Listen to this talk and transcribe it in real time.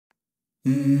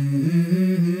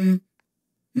Mm-hmm.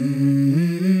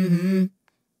 Mm-hmm.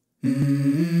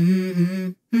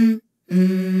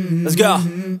 Mm-hmm. Let's go.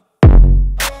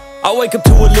 I wake up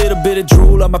to a little bit of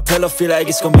drool on my pillow, feel like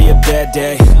it's gonna be a bad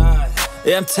day.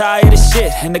 Yeah, I'm tired of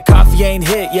shit, and the coffee ain't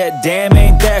hit yet, damn,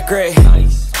 ain't that great.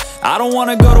 I don't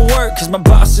wanna go to work, cause my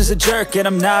boss is a jerk, and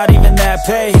I'm not even that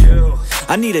paid.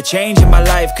 I need a change in my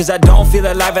life, cause I don't feel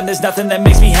alive, and there's nothing that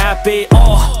makes me happy.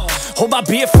 Hold my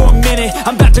beer for a minute,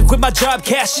 I'm about to quit my job,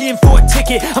 cash in for a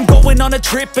ticket. I'm going on a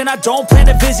trip and I don't plan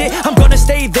to visit. I'm gonna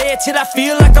stay there till I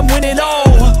feel like I'm winning,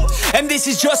 and this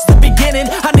is just the beginning.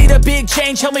 I need a big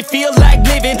change, help me feel like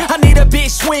living. I need a big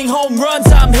swing, home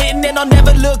runs I'm hitting, and I'll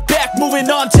never look back,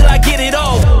 moving on till I get it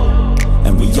all.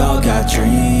 And we all got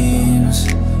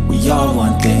dreams, we all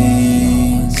want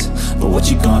things, but what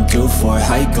you gonna do for it?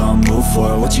 How you gonna move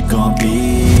for it? What you gonna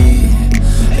be?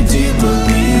 And do you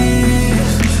believe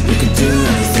you can do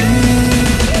anything?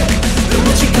 But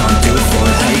what you gonna do for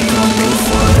it? How you gonna move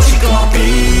for it? What you gonna be?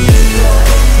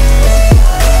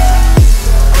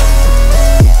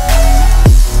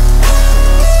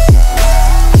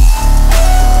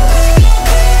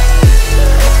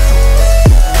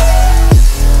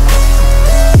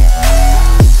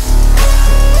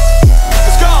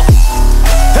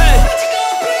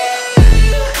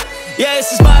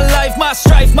 My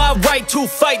strife, my right to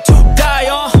fight, to die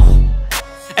on.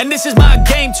 And this is my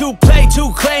game to play,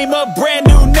 to claim a brand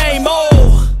new name,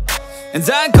 And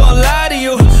I ain't gonna lie to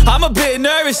you, I'm a bit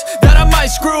nervous that I might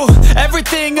screw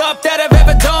everything up that I've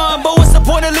ever done. But what's the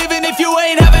point of living if you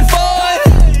ain't having fun?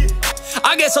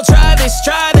 I guess I'll try this,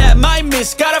 try that, might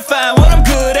miss, gotta find what I'm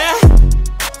good at.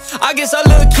 I guess I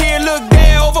look here, look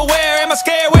there, over where am I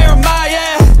scared, where am I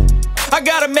at? I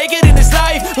gotta make it in this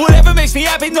life, whatever makes me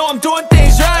happy, know I'm doing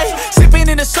things right. Sipping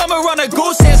in the summer on a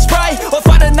goose and Sprite, or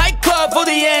find a nightclub for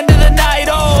the end of the night,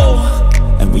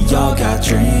 And we all got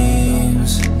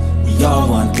dreams, we all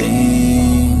want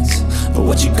things, but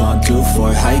what you gonna do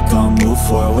for it? How you gonna move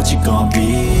for it? What you gonna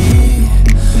be?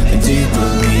 And do you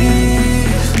believe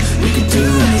you can do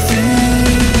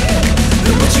anything?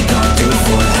 But what you gonna do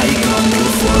for it? How you gonna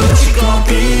move for it? What you gonna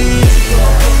be?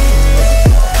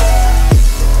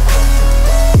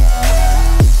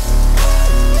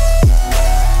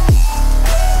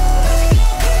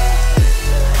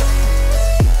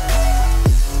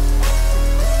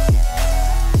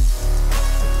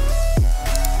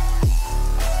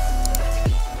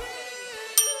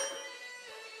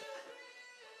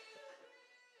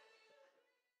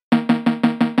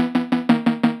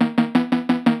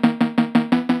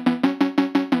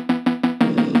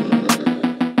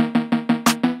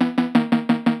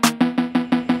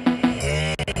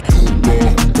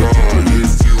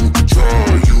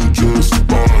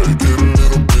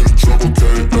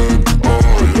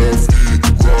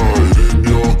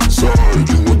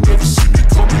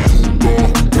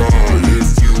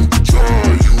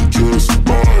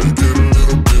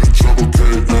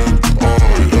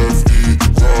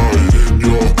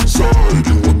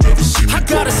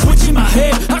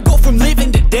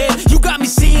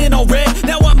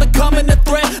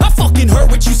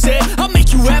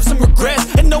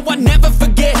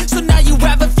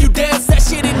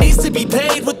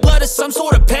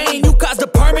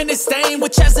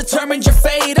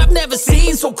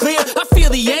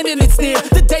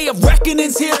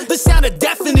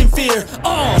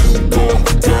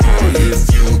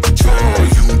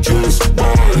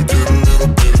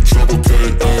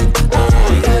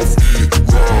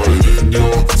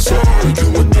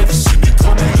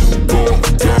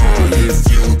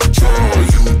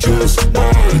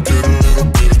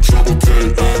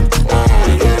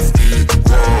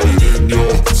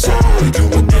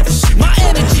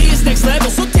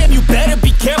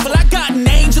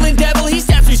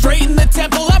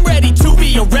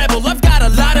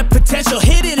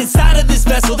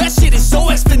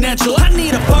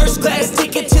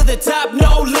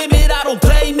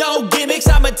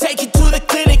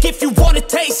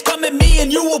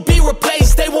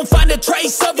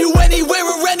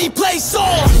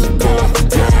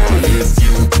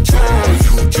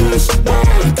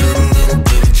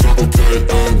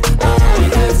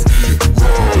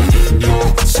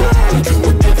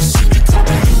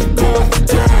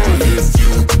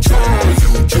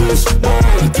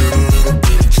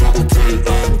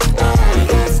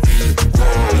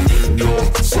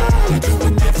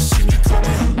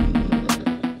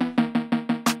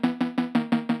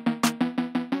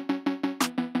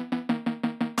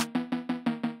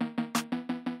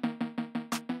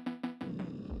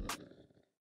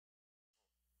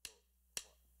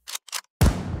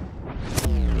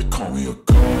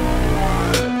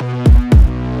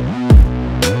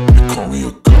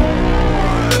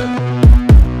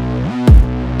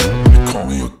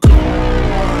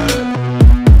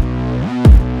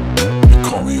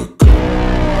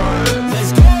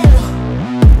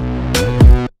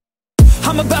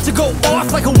 go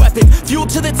off like a weapon. Fuel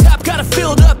to the top, got a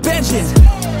filled up engine.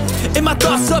 In my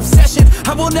thoughts, obsession,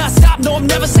 I will not stop, no, I'm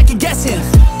never second guessing.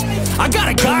 I got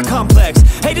a God complex,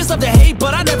 haters love to hate,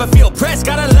 but I never feel pressed.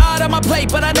 Got a lot on my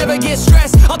plate, but I never get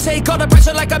stressed. I'll take all the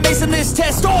pressure like I'm acing this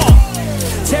test.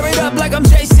 Tear it up like I'm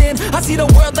Jason. I see the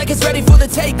world like it's ready for the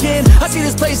taking. I see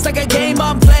this place like a game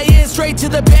I'm playing. Straight to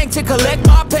the bank to collect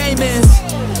my payments.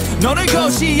 No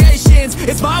negotiations,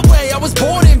 it's my way, I was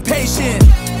born impatient.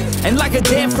 And like a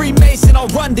damn Freemason, I'll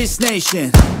run this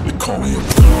nation. They call me a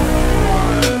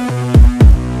god.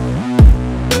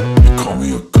 They call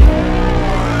me a god.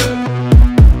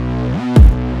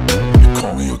 They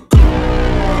call me a god.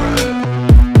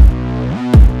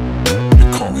 They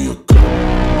call me a god.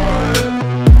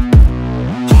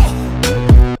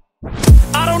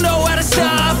 I don't know how to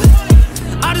stop,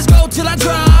 I just go till I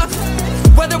drop.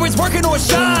 Whether it's working or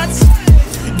shots,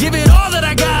 give it all that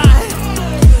I got.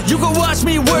 You can watch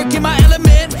me work in my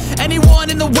element. Anyone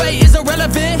in the way is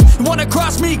irrelevant. You wanna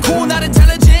cross me, cool, not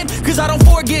intelligent, cause I don't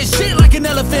forget shit like an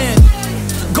elephant.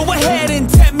 Go ahead and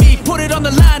tempt me, put it on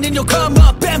the line and you'll come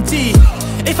up empty.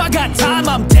 If I got time,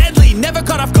 I'm deadly. Never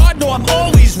caught off guard, no, I'm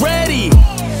always ready.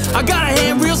 I got a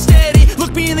hand real steady.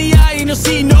 Look me in the eye and you'll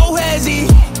see no hezzy.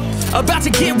 About to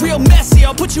get real messy,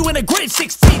 I'll put you in a grid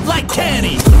 6 feet like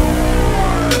Kenny.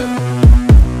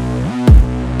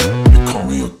 They call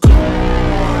me a god.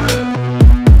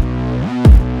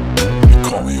 They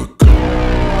call me a god.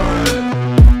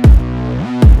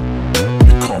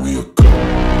 They call me a god.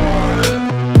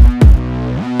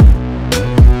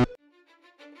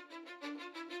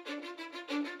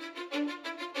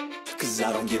 Cause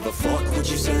I don't give a fuck what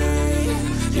you say.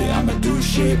 Yeah, I'ma do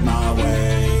shit my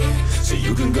way. So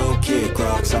you can go kick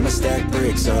rocks, I'ma stack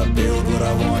bricks up, build what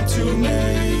I want to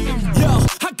make. Yo,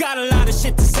 I got a lot of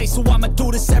shit to say, so I'ma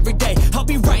do this every day. I'll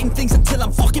be writing things until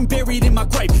I'm fucking buried in my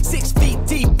grave. 6 feet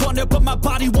deep under, but my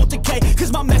body won't decay.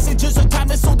 Cause my messages are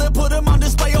timeless, so they'll put them on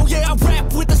display. Oh yeah, I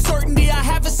rap with a certainty, I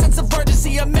have a sense of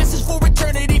urgency. A message for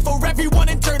eternity, for everyone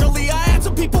internally. I had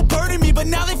some people burning me, but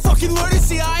now they fucking learn to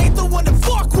see I ain't the one to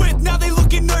fuck with. Now they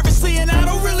looking nervously, and I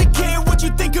don't really care what you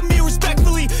think of me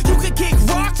respectfully. You can kick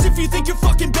rocks if you think you're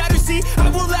fucking better, see. I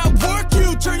will outwork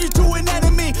you, turn you to an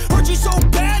enemy. Hurt you so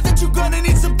bad that you're gonna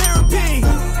need some therapy.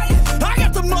 I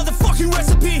got the motherfucking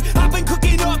recipe. I've been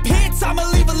cooking up hits, I'ma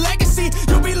leave a legacy.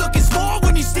 You'll be looking small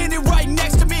when you're standing right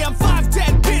next to me. I'm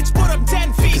 5'10", bitch, but I'm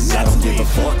 10 feet. Cause I don't give a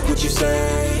fuck what you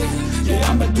say. Yeah,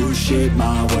 I'ma do shit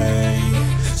my way.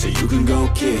 So you can go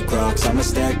kick rocks, I'ma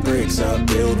stack bricks up,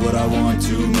 build what I want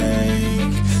to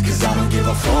make. Cause I don't give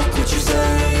a fuck what you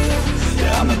say.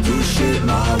 Yeah, I'ma do shit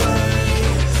my way.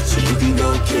 So you can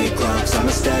go kick rocks, I'ma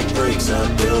stack bricks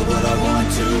up, build what I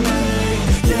want to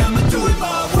make. Yeah, I'ma do it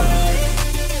my way.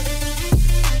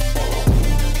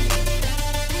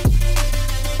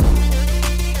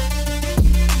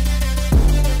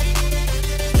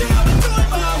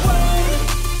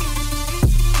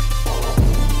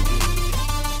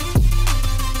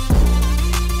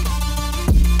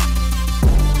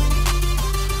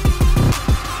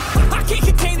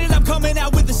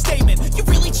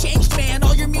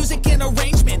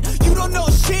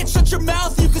 Shut your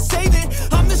mouth, you can save it.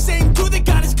 I'm the same dude that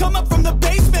got his come up from the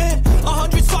basement.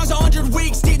 100 songs, 100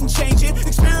 weeks, didn't change it.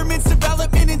 Experiments,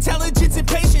 development, intelligence, and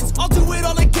patience. I'll do it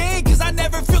all again, cause I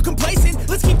never feel complacent.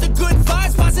 Let's keep the good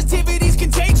vibes, positivity's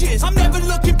contagious. I'm never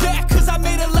looking back, cause I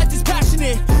made a life that's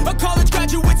passionate. A college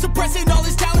graduate suppressing all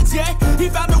his talents, yeah. He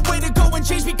found a way to go and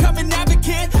change, become an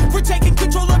advocate. For taking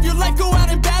control of your life, go out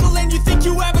and battle. And you think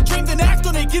you have a dream, then act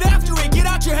on it. Get after it, get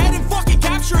out your head and fucking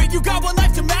capture it. You got one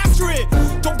life to master it.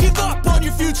 Don't give up on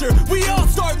your future, we all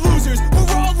start losers.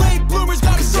 We're all late bloomers,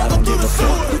 gotta struggle through the sewer.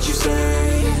 I don't give a fuck what you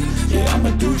say. Yeah,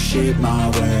 I'ma do shit my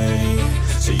way.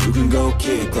 So you can go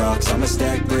kick rocks, I'ma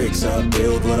stack bricks up,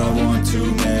 build what I want to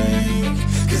make.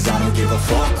 Cause I don't give a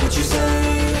fuck what you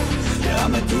say. Yeah,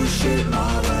 I'ma do shit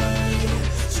my way.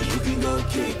 So you can go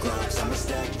kick rocks, I'ma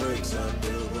stack bricks up,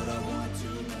 build what I